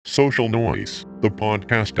Social Noise, the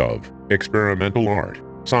podcast of experimental art,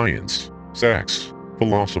 science, sex,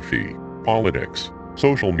 philosophy, politics,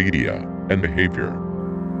 social media, and behavior.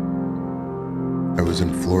 I was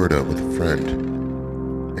in Florida with a friend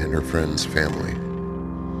and her friend's family.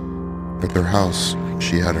 At their house,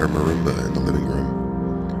 she had her marimba in the living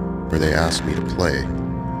room, where they asked me to play.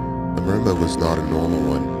 The marimba was not a normal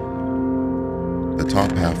one. The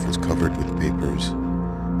top half was covered with papers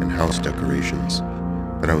and house decorations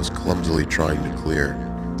that I was clumsily trying to clear.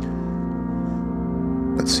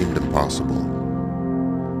 That seemed impossible.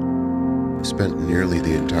 I spent nearly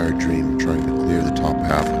the entire dream trying to clear the top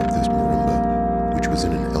half of this marimba, which was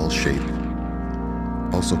in an L shape.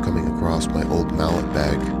 Also coming across my old mallet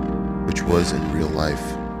bag, which was in real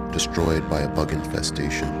life destroyed by a bug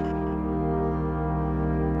infestation.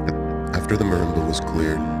 After the marimba was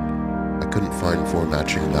cleared, I couldn't find 4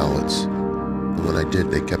 matching mallets, and when I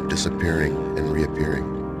did, they kept disappearing and reappearing.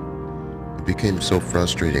 It became so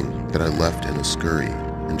frustrating that I left in a scurry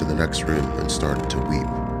into the next room and started to weep.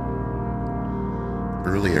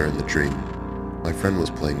 Earlier in the dream, my friend was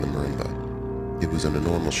playing the marimba. It was in a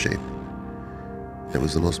normal shape. It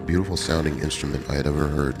was the most beautiful sounding instrument I had ever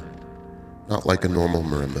heard. Not like a normal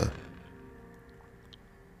marimba.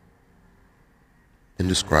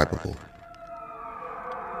 Indescribable.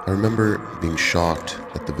 I remember being shocked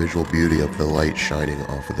at the visual beauty of the light shining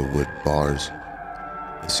off of the wood bars.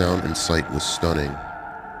 The sound and sight was stunning.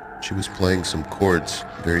 She was playing some chords,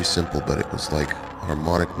 very simple, but it was like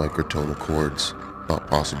harmonic microtonal chords, not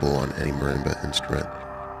possible on any marimba instrument.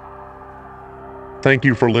 Thank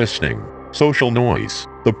you for listening. Social Noise,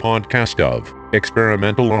 the podcast of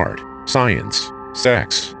experimental art, science,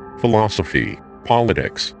 sex, philosophy,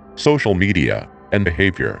 politics, social media, and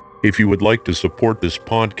behavior. If you would like to support this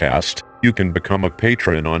podcast, you can become a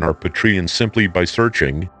patron on our Patreon simply by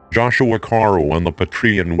searching Joshua Caro on the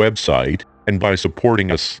Patreon website, and by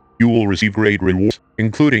supporting us, you will receive great rewards,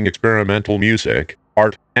 including experimental music,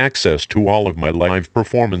 art, access to all of my live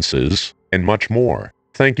performances, and much more.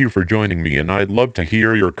 Thank you for joining me, and I'd love to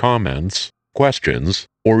hear your comments, questions,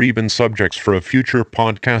 or even subjects for a future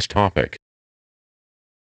podcast topic.